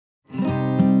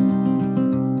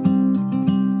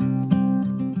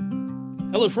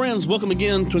Hello, friends. Welcome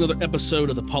again to another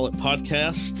episode of the Pollitt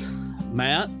Podcast.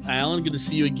 Matt, Alan, good to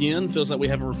see you again. Feels like we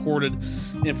haven't recorded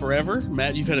in forever.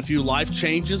 Matt, you've had a few life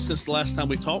changes since the last time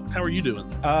we talked. How are you doing?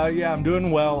 Yeah, I'm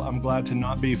doing well. I'm glad to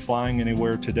not be flying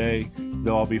anywhere today,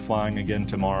 though I'll be flying again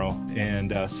tomorrow.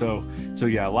 And so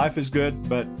yeah, life is good,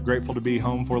 but grateful to be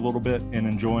home for a little bit and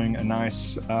enjoying a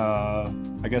nice,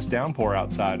 downpour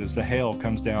outside as the hail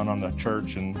comes down on the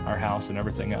church and our house and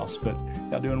everything else. But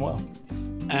yeah, doing well.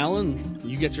 Alan,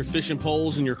 you got your fishing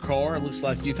poles in your car. It looks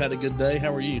like you've had a good day.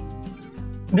 How are you?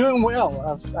 Doing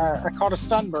well. I caught a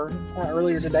sunburn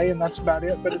earlier today, and that's about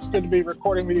it. But it's good to be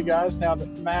recording with you guys now that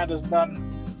Matt has done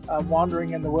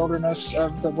wandering in the wilderness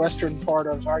of the western part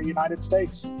of our United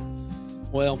States.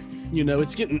 Well, you know,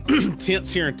 it's getting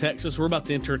tense here in Texas. We're about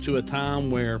to enter into a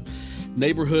time where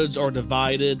neighborhoods are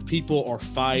divided. People are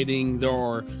fighting. There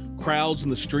are crowds in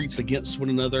the streets against one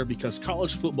another because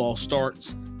college football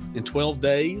starts in 12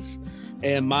 days.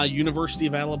 And my University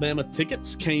of Alabama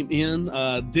tickets came in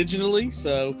digitally.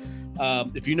 So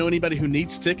if you know anybody who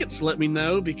needs tickets, let me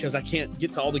know because I can't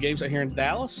get to all the games out here in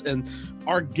Dallas. And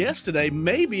our guest today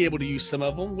may be able to use some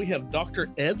of them. We have Dr.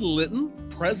 Ed Litton,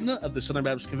 president of the Southern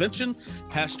Baptist Convention,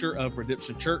 pastor of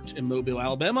Redemption Church in Mobile,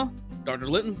 Alabama. Dr.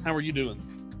 Litton, how are you doing?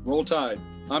 Roll Tide.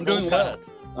 I'm doing well.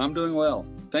 I'm doing well.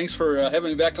 Thanks for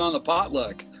having me back on the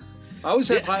potluck. I always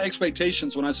have high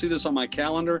expectations when I see this on my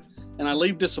calendar, and I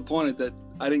leave disappointed that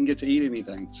I didn't get to eat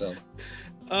anything. So,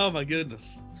 oh my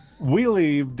goodness, we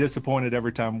leave disappointed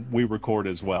every time we record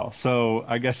as well. So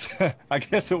I guess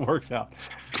it works out.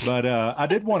 But I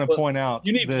did want to point out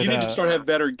you need to start having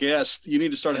better guests. You need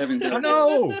to start having better.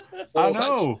 I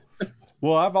know.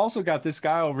 Well, I've also got this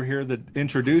guy over here that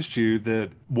introduced you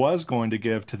that was going to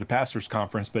give to the pastors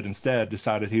conference, but instead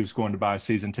decided he was going to buy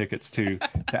season tickets to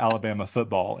Alabama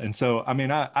football. And so, I mean,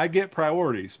 I get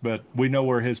priorities, but we know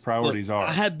where his priorities are.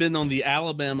 I had been on the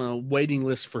Alabama waiting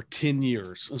list for 10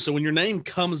 years. And so when your name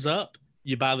comes up,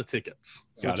 you buy the tickets.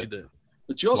 That's what you do.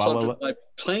 But you also have to buy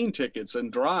plane tickets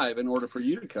and drive in order for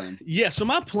you to come. Yeah, so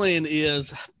my plan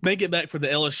is make it back for the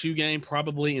LSU game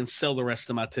probably and sell the rest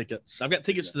of my tickets. I've got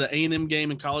tickets to the A&M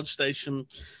game in College Station.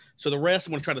 So the rest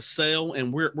I'm going to try to sell,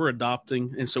 and we're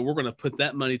adopting. And so we're going to put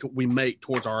that money we make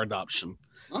towards our adoption.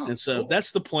 Oh, and so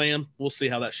that's the plan. We'll see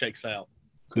how that shakes out.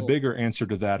 The bigger answer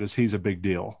to that is he's a big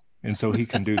deal. And so he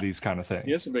can do these kind of things.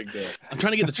 It's a big deal. I'm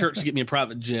trying to get the church to get me a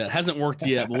private jet. Hasn't worked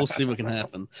yet, but we'll see what can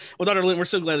happen. Well, Dr. Lynn, we're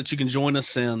so glad that you can join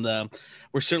us, and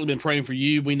we're certainly been praying for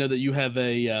you. We know that you have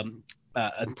an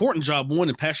important job, one,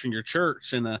 in pastoring your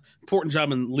church, and an important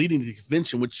job in leading the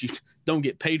convention, which you don't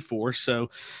get paid for.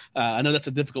 So I know that's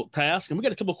a difficult task. And we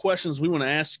got a couple of questions we want to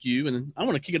ask you, and I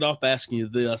want to kick it off by asking you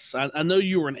this. I know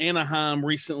you were in Anaheim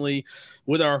recently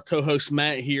with our co-host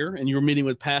Matt here, and you were meeting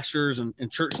with pastors and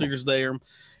church leaders there.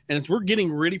 And as we're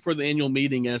getting ready for the annual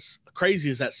meeting, as crazy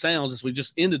as that sounds, as we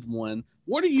just ended one,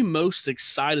 what are you most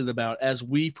excited about as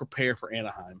we prepare for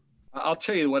Anaheim? I'll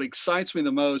tell you what excites me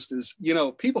the most is, you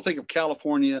know, people think of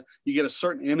California, you get a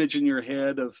certain image in your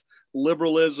head of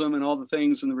liberalism and all the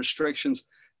things and the restrictions.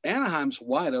 Anaheim's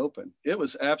wide open. It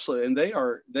was absolutely, and they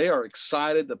are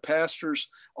excited. The pastors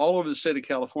all over the state of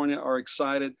California are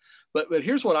excited. But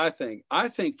here's what I think. I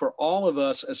think for all of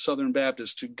us as Southern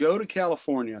Baptists to go to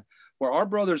California, where our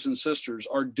brothers and sisters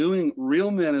are doing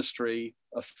real ministry,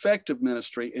 effective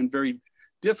ministry in very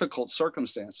difficult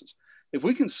circumstances. If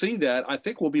we can see that, I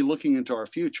think we'll be looking into our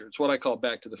future. It's what I call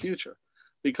back to the future.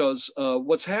 Because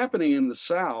what's happening in the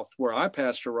South, where I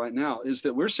pastor right now, is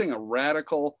that we're seeing a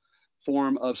radical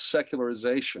form of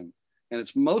secularization, and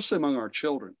it's mostly among our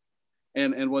children.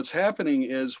 And what's happening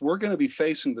is we're going to be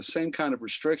facing the same kind of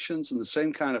restrictions and the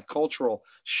same kind of cultural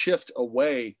shift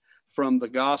away from the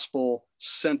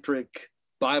gospel-centric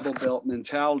Bible Belt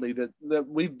mentality that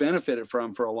we've benefited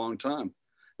from for a long time.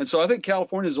 And so I think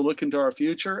California is a look into our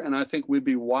future, and I think we'd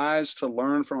be wise to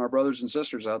learn from our brothers and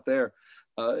sisters out there.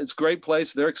 It's a great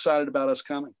place. They're excited about us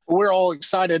coming. We're all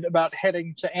excited about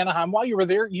heading to Anaheim. While you were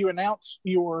there, you announced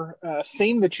your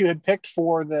theme that you had picked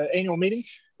for the annual meeting.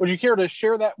 Would you care to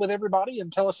share that with everybody and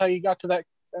tell us how you got to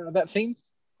that theme?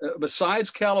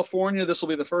 Besides California, this will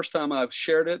be the first time I've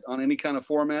shared it on any kind of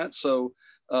format. So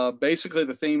basically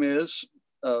the theme is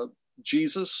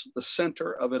Jesus, the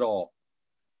center of it all.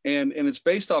 And it's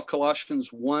based off Colossians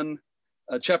 1,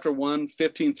 chapter 1,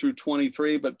 15 through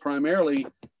 23, but primarily,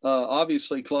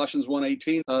 obviously, Colossians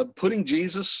 1:18, putting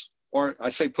Jesus, or I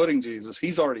say putting Jesus,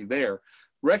 he's already there.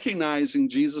 Recognizing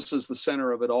Jesus as the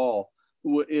center of it all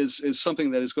is something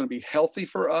that is going to be healthy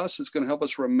for us. It's going to help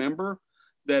us remember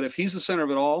that if he's the center of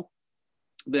it all,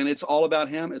 then it's all about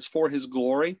him. It's for his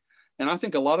glory. And I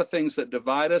think a lot of things that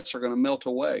divide us are going to melt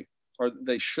away, or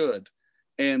they should.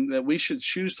 and that we should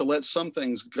choose to let some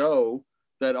things go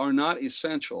that are not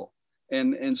essential.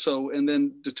 And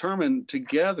then determine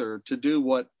together to do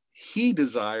what he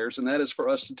desires, and that is for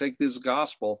us to take this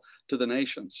gospel to the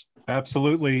nations.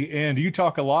 Absolutely. And you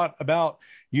talk a lot about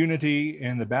unity,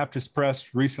 and the Baptist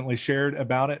Press recently shared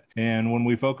about it. And when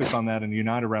we focus on that and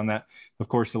unite around that, of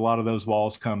course, a lot of those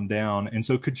walls come down. And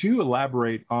so could you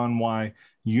elaborate on why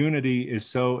unity is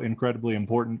so incredibly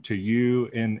important to you,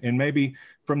 and maybe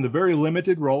from the very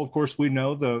limited role? Of course, we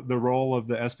know the role of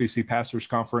the SBC Pastors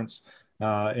Conference,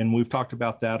 and we've talked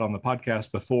about that on the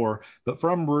podcast before, but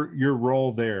from your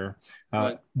role there,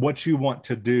 right, what you want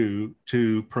to do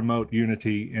to promote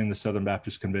unity in the Southern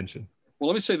Baptist Convention. Well,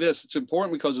 let me say this. It's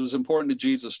important because it was important to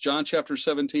Jesus. John chapter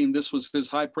 17, this was his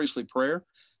high priestly prayer.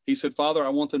 He said, Father, I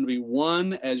want them to be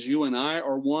one as you and I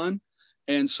are one.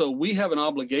 And so we have an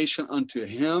obligation unto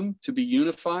him to be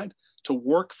unified, to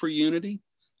work for unity,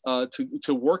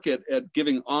 to work at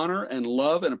giving honor and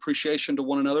love and appreciation to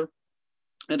one another,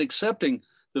 and accepting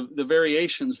the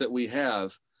variations that we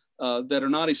have that are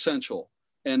not essential.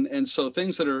 And so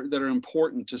things that are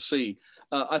important to see.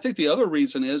 I think the other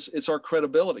reason is it's our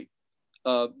credibility.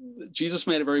 Jesus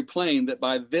made it very plain that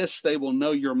by this they will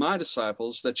know you're my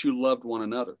disciples, that you loved one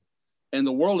another. And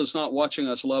the world is not watching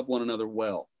us love one another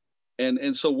well.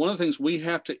 And so one of the things we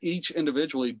have to each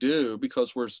individually do,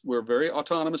 because we're very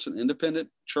autonomous and independent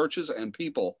churches and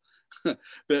people,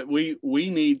 that we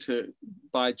need to,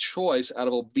 by choice, out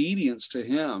of obedience to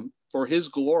him for his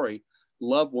glory,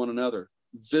 love one another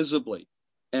visibly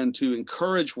and to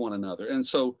encourage one another. And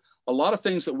so a lot of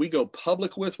things that we go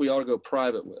public with, we ought to go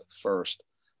private with first.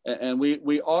 And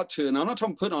we ought to, and I'm not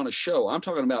talking putting on a show, I'm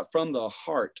talking about from the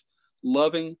heart,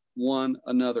 loving one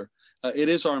another. It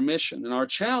is our mission, and our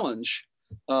challenge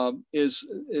is,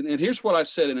 and here's what I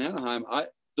said in Anaheim.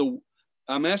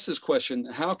 I'm asked this question: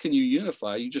 how can you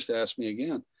unify? You just asked me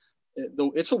again.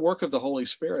 It's a work of the Holy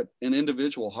Spirit in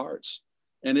individual hearts,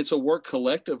 and it's a work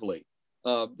collectively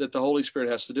that the Holy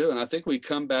Spirit has to do. And I think we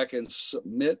come back and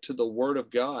submit to the Word of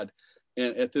God,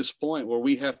 and at this point where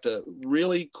we have to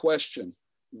really question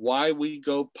why we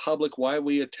go public, why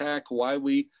we attack, why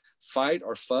we fight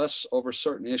or fuss over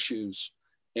certain issues.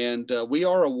 And we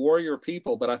are a warrior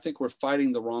people, but I think we're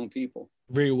fighting the wrong people.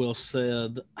 Very well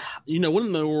said. You know, one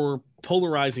of the more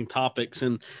polarizing topics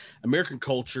in American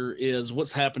culture is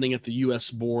what's happening at the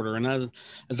U.S. border. And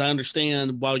as I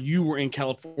understand, while you were in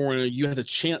California, you had a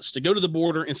chance to go to the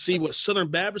border and see what Southern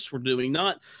Baptists were doing,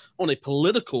 not on a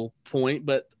political point,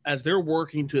 but as they're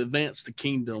working to advance the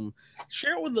kingdom.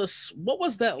 Share with us, what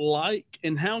was that like,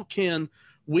 and how can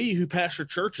we who pastor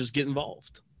churches get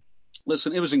involved?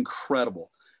 Listen, it was incredible.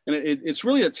 And it's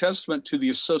really a testament to the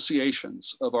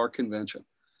associations of our convention,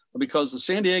 because the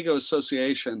San Diego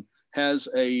Association has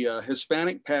a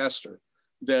Hispanic pastor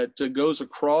that goes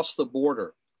across the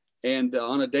border, and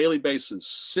on a daily basis,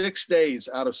 6 days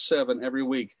out of 7 every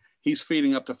week, he's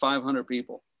feeding up to 500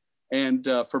 people, and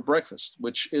for breakfast,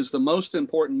 which is the most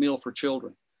important meal for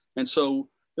children. And so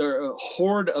there are a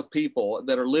horde of people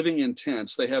that are living in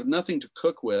tents. They have nothing to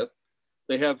cook with.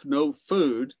 They have no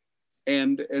food.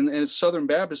 And it's Southern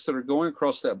Baptists that are going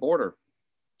across that border.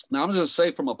 Now, I'm going to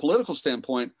say from a political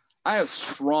standpoint, I have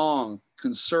strong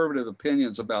conservative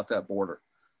opinions about that border.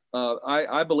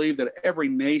 I believe that every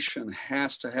nation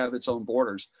has to have its own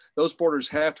borders. Those borders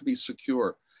have to be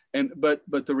secure. But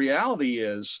the reality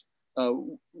is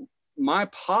my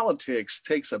politics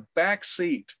takes a back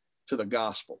seat to the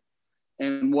gospel.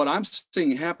 And what I'm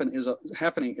seeing happening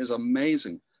is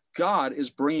amazing. God is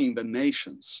bringing the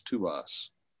nations to us.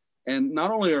 And not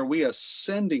only are we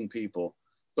ascending people,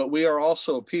 but we are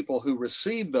also people who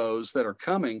receive those that are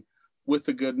coming with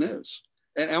the good news.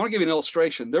 And I want to give you an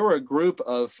illustration. There were a group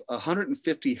of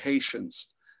 150 Haitians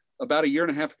about a year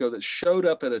and a half ago that showed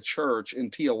up at a church in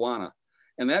Tijuana.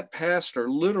 And that pastor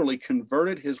literally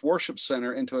converted his worship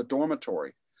center into a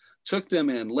dormitory, took them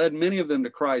in, led many of them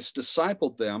to Christ,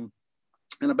 discipled them.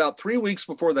 And about 3 weeks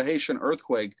before the Haitian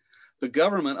earthquake, the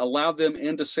government allowed them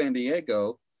into San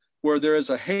Diego, where there is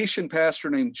a Haitian pastor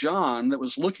named John that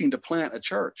was looking to plant a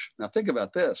church. Now think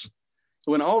about this.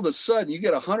 When all of a sudden you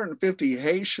get 150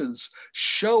 Haitians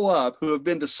show up who have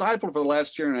been discipled for the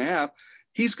last year and a half,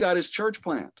 he's got his church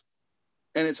plant.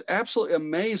 And it's absolutely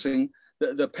amazing,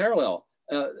 the parallel.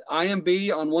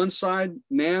 IMB on one side,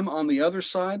 NAM on the other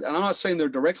side. And I'm not saying they're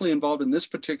directly involved in this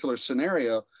particular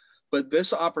scenario, but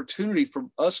this opportunity for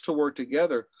us to work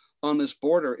together on this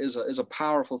border is a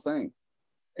powerful thing.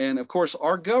 And of course,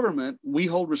 our government, we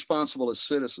hold responsible as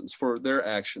citizens for their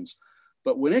actions.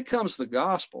 But when it comes to the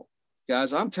gospel,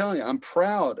 guys, I'm telling you, I'm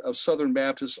proud of Southern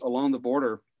Baptists along the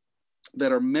border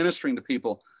that are ministering to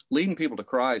people, leading people to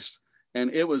Christ.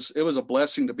 And it was a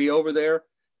blessing to be over there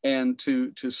and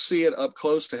to see it up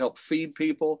close, to help feed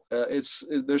people.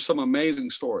 There's some amazing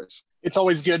stories. It's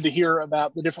always good to hear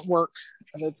about the different work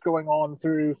that's going on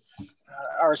through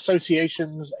our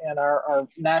associations and our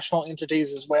national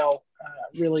entities as well.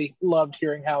 Really loved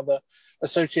hearing how the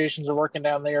associations are working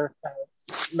down there.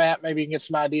 Matt, maybe you can get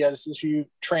some ideas as you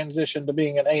transition to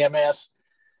being an AMS.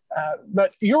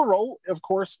 But your role, of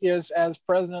course, is as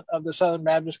president of the Southern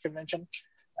Baptist Convention.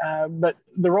 But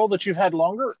the role that you've had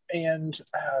longer, and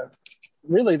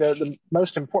really the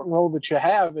most important role that you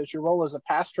have, is your role as a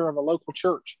pastor of a local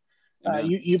church.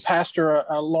 You pastor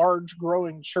a large,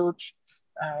 growing church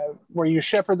where you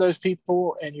shepherd those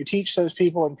people and you teach those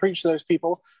people and preach to those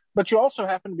people. But you also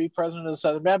happen to be president of the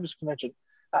Southern Baptist Convention.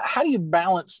 How do you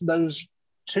balance those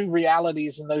two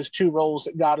realities and those two roles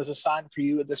that God has assigned for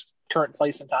you at this current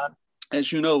place and time?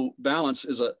 As you know,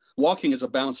 walking is a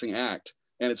balancing act,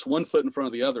 and it's one foot in front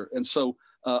of the other. And so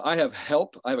I have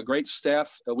help. I have a great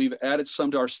staff. We've added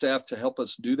some to our staff to help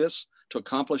us do this, to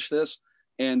accomplish this.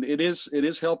 And it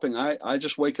is helping. I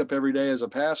just wake up every day as a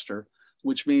pastor,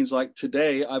 which means like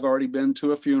today, I've already been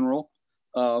to a funeral,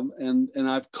 and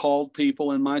I've called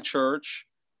people in my church,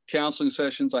 counseling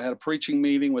sessions. I had a preaching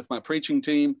meeting with my preaching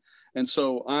team. And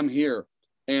so I'm here.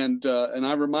 And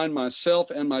I remind myself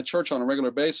and my church on a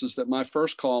regular basis that my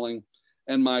first calling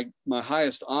and my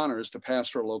highest honor is to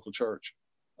pastor a local church.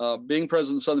 Being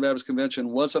president of the Southern Baptist Convention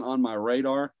wasn't on my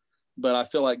radar, but I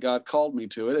feel like God called me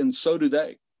to it, and so do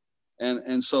they.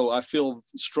 And so I feel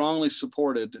strongly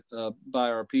supported by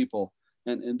our people,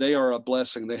 and they are a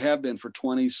blessing. They have been for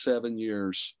 27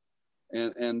 years,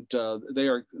 and they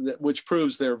are, which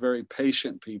proves they're very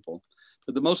patient people.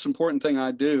 But the most important thing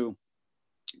I do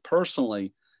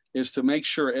personally is to make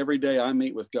sure every day I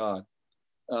meet with God,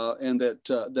 and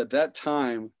that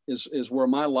time is where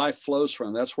my life flows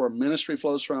from. That's where ministry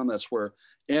flows from. That's where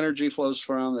energy flows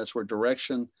from. That's where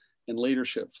direction and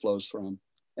leadership flows from.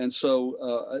 And so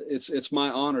it's my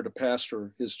honor to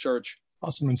pastor his church.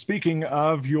 Awesome. And speaking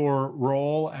of your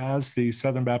role as the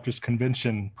Southern Baptist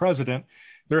Convention president,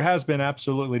 there has been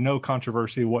absolutely no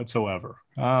controversy whatsoever.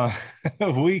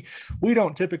 We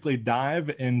don't typically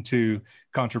dive into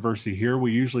controversy here.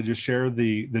 We usually just share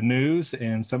the news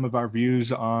and some of our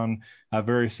views on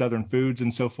various Southern foods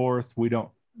and so forth. We don't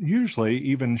usually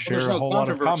even share a whole lot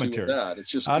of commentary.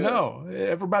 It's just I know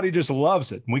everybody just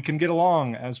loves it. We can get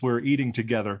along as we're eating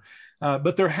together.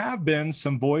 But there have been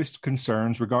some voiced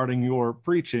concerns regarding your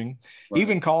preaching, right.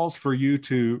 Even calls for you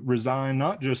to resign,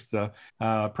 not just the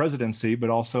presidency, but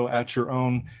also at your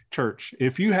own church.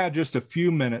 If you had just a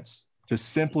few minutes to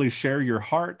simply share your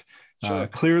heart, sure.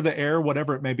 Clear the air,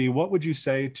 whatever it may be, what would you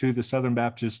say to the Southern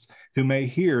Baptists who may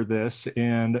hear this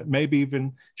and maybe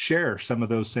even share some of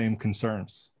those same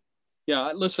concerns?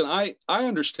 Yeah, listen, I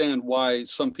understand why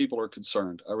some people are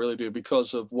concerned. I really do,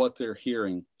 because of what they're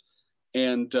hearing.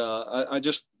 And and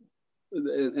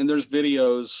there's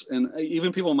videos, and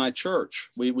even people in my church,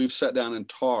 we've sat down and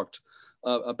talked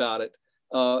about it.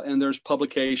 And there's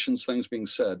publications, things being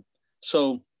said.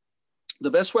 So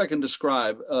the best way I can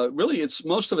describe, really,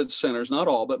 most of it centers, not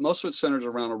all, but most of it centers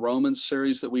around a Romans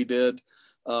series that we did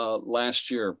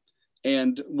last year.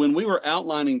 And when we were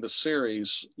outlining the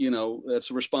series,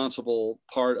 that's a responsible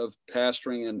part of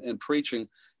pastoring and preaching,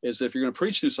 is that if you're going to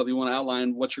preach through something, you want to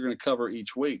outline what you're going to cover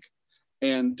each week.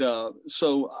 And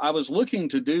so I was looking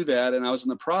to do that, and I was in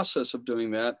the process of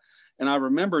doing that. And I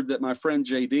remembered that my friend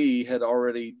JD had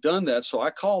already done that. So I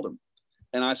called him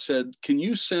and I said, can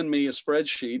you send me a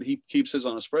spreadsheet? He keeps his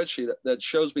on a spreadsheet that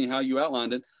shows me how you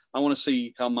outlined it. I want to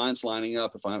see how mine's lining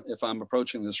up, if I'm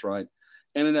approaching this right.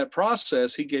 And in that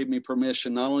process, he gave me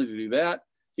permission not only to do that,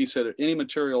 he said, any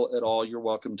material at all, you're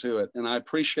welcome to it. And I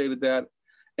appreciated that.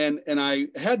 And I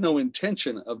had no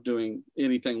intention of doing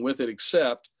anything with it,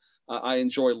 except I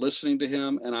enjoy listening to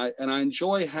him, and I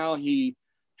enjoy how he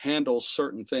handles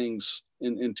certain things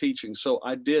in teaching. So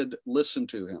I did listen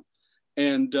to him.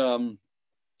 And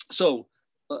so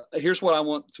here's what I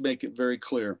want to make it very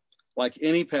clear. Like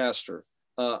any pastor,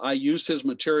 I used his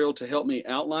material to help me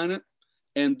outline it.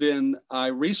 And then I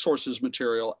resourced his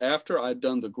material after I'd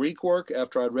done the Greek work,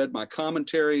 after I'd read my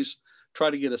commentaries, try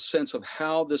to get a sense of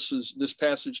how this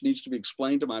passage needs to be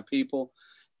explained to my people.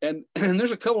 And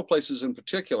there's a couple of places in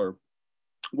particular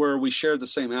where we shared the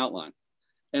same outline.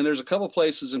 And there's a couple of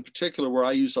places in particular where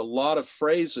I used a lot of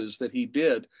phrases that he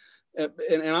did. And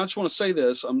I just want to say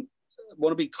this, I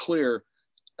want to be clear.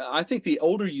 I think the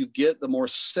older you get, the more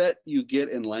set you get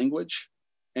in language,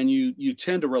 and you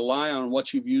tend to rely on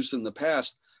what you've used in the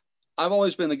past. I've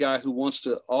always been the guy who wants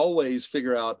to always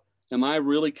figure out Am I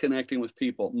really connecting with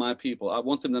people, my people? I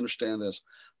want them to understand this.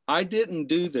 I didn't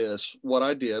do this, what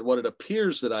I did, what it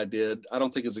appears that I did. I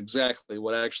don't think is exactly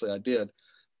what actually I did.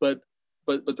 But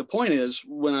the point is,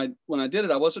 when I did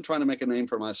it, I wasn't trying to make a name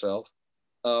for myself.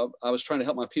 I was trying to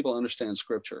help my people understand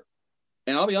Scripture.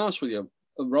 And I'll be honest with you,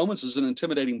 Romans is an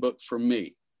intimidating book for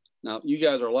me. Now, you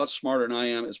guys are a lot smarter than I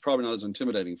am. It's probably not as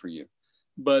intimidating for you,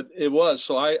 but it was.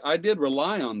 So I did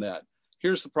rely on that.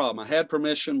 Here's the problem. I had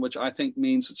permission, which I think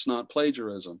means it's not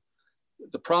plagiarism.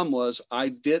 The problem was I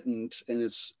didn't, and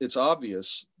it's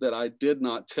obvious that I did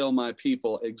not tell my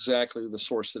people exactly the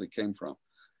source that it came from.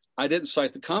 I didn't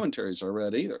cite the commentaries I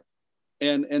read either.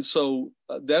 And so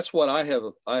that's what I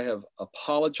have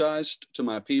apologized to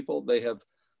my people. They have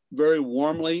very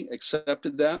warmly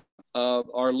accepted that.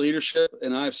 Our leadership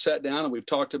and I have sat down and we've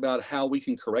talked about how we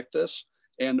can correct this.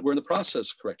 And we're in the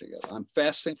process of correcting it. I'm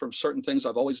fasting from certain things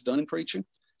I've always done in preaching,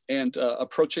 and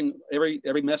approaching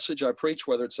every message I preach,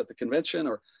 whether it's at the convention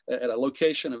or at a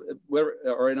location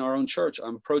or in our own church,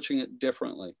 I'm approaching it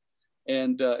differently.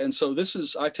 And so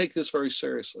I take this very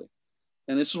seriously.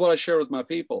 And this is what I share with my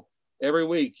people. Every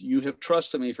week, you have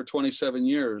trusted me for 27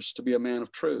 years to be a man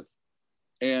of truth.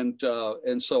 And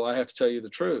so I have to tell you the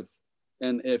truth.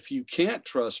 And if you can't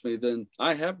trust me, then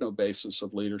I have no basis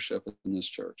of leadership in this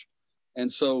church.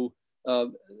 And so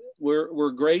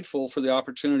we're grateful for the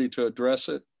opportunity to address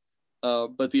it.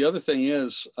 But the other thing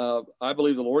is, I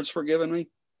believe the Lord's forgiven me.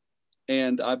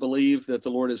 And I believe that the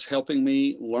Lord is helping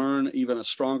me learn even a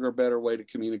stronger, better way to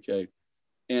communicate.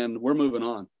 And we're moving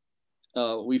on.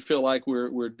 We feel like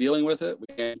we're dealing with it,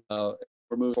 and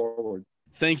we're moving forward.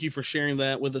 Thank you for sharing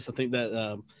that with us. I think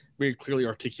that very clearly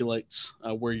articulates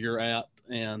where you're at,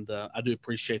 and I do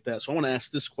appreciate that. So I want to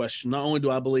ask this question. Not only do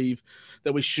I believe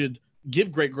that we should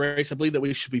give great grace, I believe that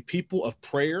we should be people of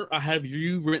prayer. I have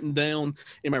you written down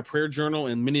in my prayer journal,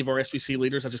 and many of our SBC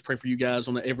leaders, I just pray for you guys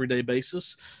on an everyday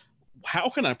basis. How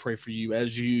can I pray for you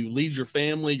as you lead your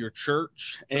family, your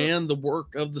church, and the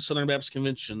work of the Southern Baptist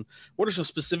Convention? What are some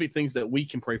specific things that we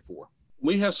can pray for?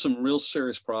 We have some real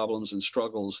serious problems and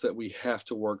struggles that we have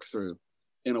to work through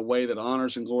in a way that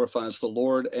honors and glorifies the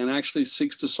Lord and actually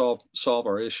seeks to solve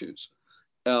our issues.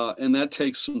 And that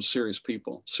takes some serious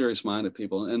people, serious-minded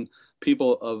people, and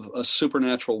people of a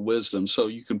supernatural wisdom. So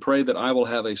you can pray that I will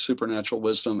have a supernatural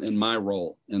wisdom in my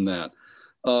role in that.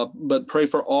 But pray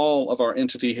for all of our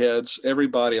entity heads,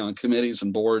 everybody on committees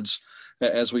and boards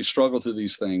as we struggle through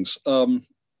these things.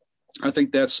 I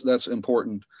think that's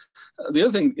important. The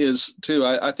other thing is, too,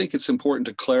 I think it's important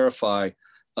to clarify.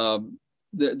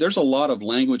 There's a lot of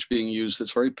language being used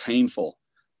that's very painful.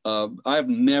 I've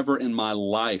never in my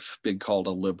life been called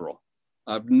a liberal.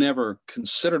 I've never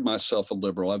considered myself a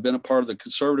liberal. I've been a part of the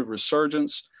conservative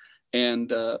resurgence. And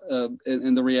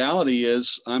the reality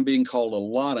is I'm being called a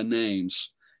lot of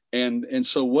names. And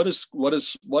so what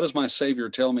does my Savior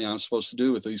tell me I'm supposed to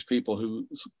do with these people who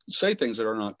say things that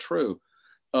are not true?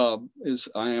 Is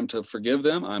I am to forgive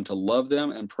them, I'm to love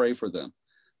them and pray for them.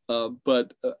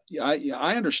 But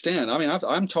I understand. I mean,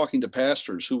 I'm talking to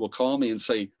pastors who will call me and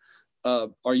say,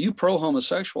 are you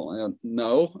pro-homosexual?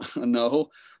 No, no.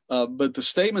 But the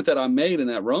statement that I made in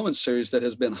that Romans series that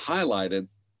has been highlighted,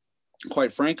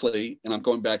 quite frankly, and I'm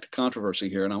going back to controversy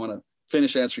here, and I want to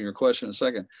finish answering your question in a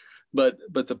second. But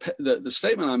the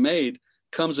statement I made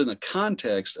comes in a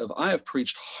context of I have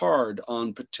preached hard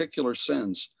on particular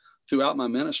sins throughout my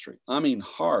ministry. I mean,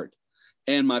 hard.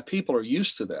 And my people are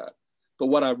used to that. But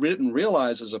what I didn't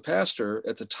realize as a pastor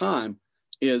at the time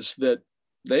is that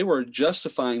they were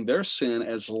justifying their sin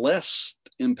as less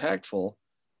impactful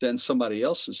than somebody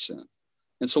else's sin.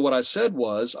 And so what I said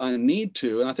was, I need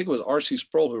to, and I think it was R.C.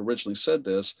 Sproul who originally said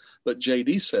this, but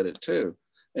J.D. said it too.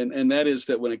 And that is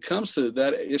that when it comes to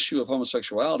that issue of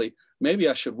homosexuality, maybe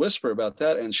I should whisper about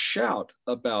that and shout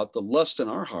about the lust in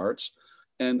our hearts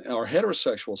and our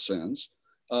heterosexual sins,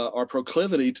 our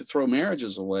proclivity to throw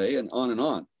marriages away, and on and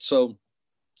on. So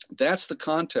that's the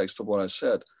context of what I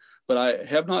said. But I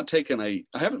have not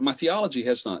my theology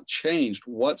has not changed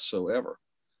whatsoever.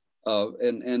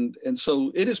 And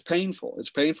so it is painful.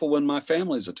 It's painful when my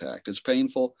family's attacked. It's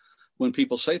painful when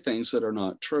people say things that are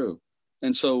not true.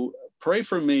 And so pray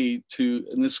for me to,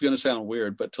 and this is going to sound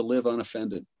weird, but to live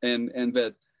unoffended, and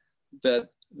that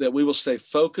we will stay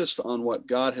focused on what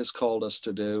God has called us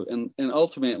to do. And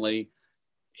ultimately,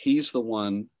 he's the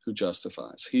one who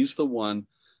justifies. He's the one,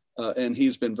 and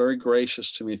he's been very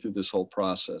gracious to me through this whole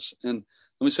process. And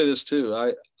let me say this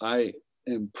too. I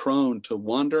am prone to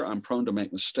wander. I'm prone to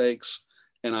make mistakes,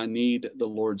 and I need the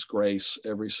Lord's grace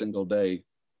every single day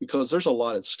because there's a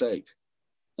lot at stake.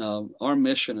 Our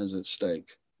mission is at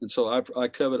stake. And so I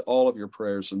covet all of your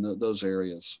prayers in those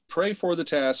areas. Pray for the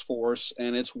task force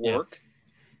and its work.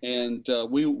 Yeah. And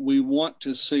we want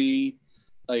to see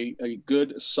a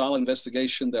good, solid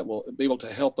investigation that will be able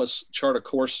to help us chart a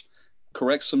course,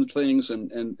 correct some things,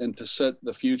 and to set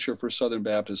the future for Southern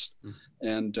Baptist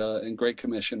and Great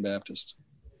Commission Baptist.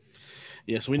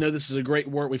 Yes, we know this is a great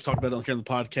work. We've talked about it here on the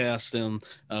podcast,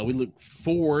 and we look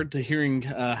forward to hearing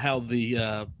how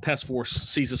the task force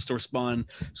sees us to respond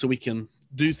so we can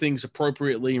do things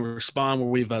appropriately and respond where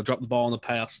we've dropped the ball in the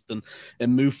past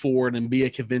and move forward and be a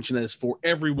convention that is for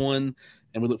everyone.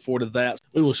 And we look forward to that.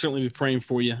 We will certainly be praying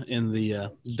for you in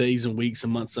the days and weeks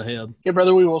and months ahead. Yeah,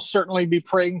 brother, we will certainly be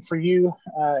praying for you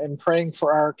and praying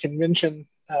for our convention.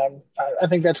 I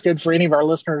think that's good for any of our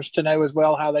listeners to know as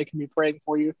well, how they can be praying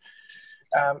for you.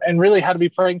 And really how to be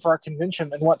praying for our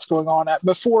convention and what's going on.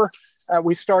 Before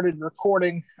we started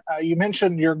recording, you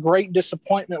mentioned your great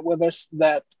disappointment with us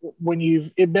that when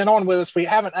you've been on with us, we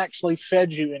haven't actually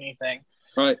fed you anything.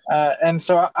 Right. And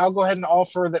so I'll go ahead and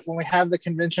offer that when we have the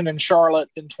convention in Charlotte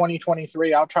in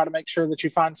 2023, I'll try to make sure that you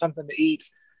find something to eat.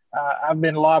 I've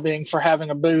been lobbying for having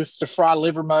a booth to fry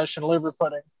liver mush and liver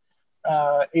pudding.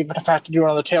 Even if I have to do it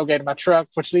on the tailgate of my truck,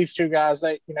 which these two guys,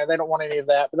 they don't want any of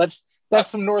that. But that's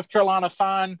some North Carolina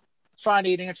fine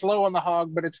eating. It's low on the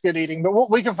hog, but it's good eating. But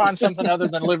we can find something other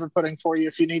than liver pudding for you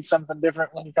if you need something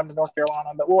different when you come to North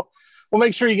Carolina. But we'll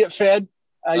make sure you get fed.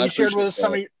 You shared with us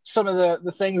some of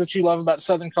the things that you love about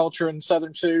Southern culture and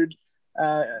Southern food.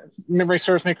 Memory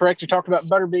serves me correct. You talked about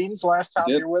butter beans last time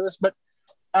you were with us, but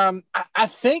I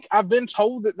think I've been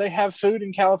told that they have food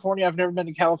in California. I've never been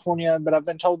to California, but I've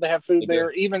been told they have food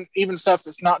there, even stuff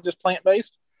that's not just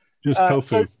plant-based. Just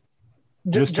tofu.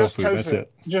 Just tofu. That's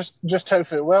it. Just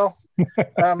tofu. Well,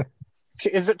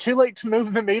 is it too late to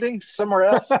move the meeting to somewhere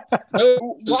else?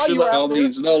 No,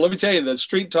 no, let me tell you, the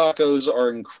street tacos are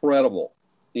incredible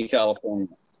in California.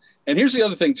 And here's the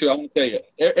other thing, too. I want to tell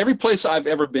you, every place I've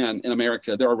ever been in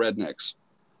America, there are rednecks.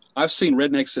 I've seen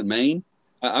rednecks in Maine.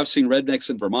 I've seen rednecks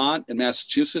in Vermont and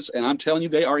Massachusetts, and I'm telling you,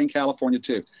 they are in California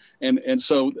too. And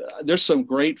so there's some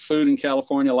great food in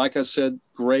California. Like I said,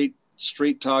 great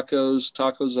street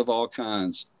tacos of all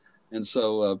kinds. And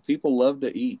so people love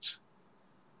to eat.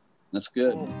 That's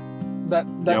good. That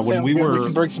sounds good. We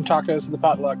can bring some tacos to the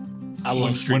potluck. I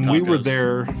love street when tacos. We were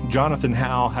there, Jonathan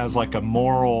Howe has like a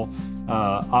moral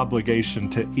obligation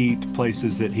to eat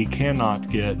places that he cannot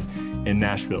get in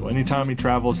Nashville. Anytime he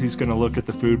travels, he's going to look at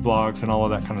the food blogs and all of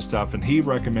that kind of stuff. And he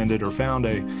recommended or found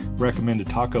a recommended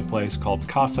taco place called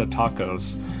Casa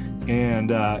Tacos. And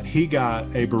he got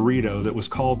a burrito that was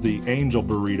called the Angel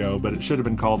Burrito, but it should have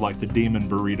been called like the Demon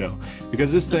Burrito,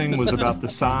 because this thing was about the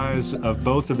size of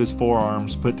both of his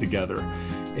forearms put together.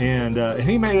 And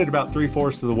he made it about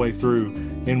 3/4 of the way through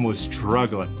and was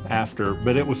struggling after,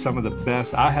 but it was some of the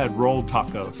best. I had rolled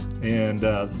tacos, and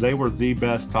they were the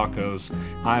best tacos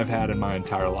I've had in my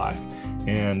entire life.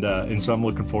 And so I'm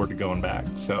looking forward to going back.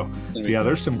 So yeah,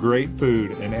 there's some great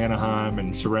food in Anaheim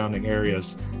and surrounding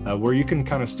areas where you can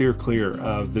kind of steer clear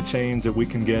of the chains that we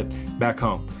can get back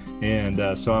home.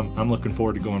 And so I'm looking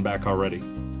forward to going back already.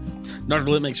 Dr.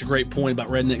 Litt makes a great point about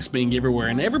rednecks being everywhere,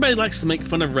 and everybody likes to make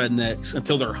fun of rednecks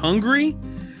until they're hungry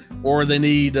or they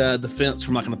need defense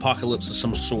from like an apocalypse of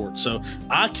some sort. So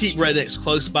I keep rednecks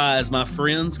close by as my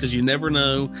friends because you never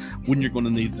know when you're going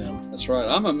to need them. That's right.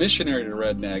 I'm a missionary to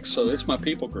rednecks, so it's my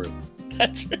people group.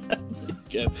 That's right.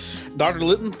 Okay. Dr.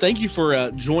 Litton, thank you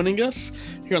for joining us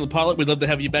here on the Potluck. We'd love to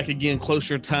have you back again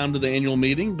closer time to the annual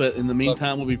meeting, but in the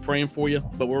meantime, we'll be praying for you.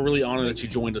 But we're really honored that you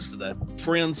joined us today.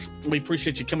 Friends, we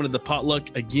appreciate you coming to the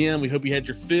Potluck again. We hope you had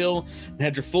your fill and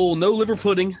had your full. No liver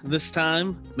pudding this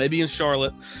time, maybe in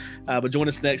Charlotte. But join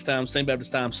us next time. Same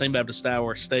Baptist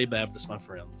hour. Stay Baptist, my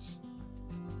friends.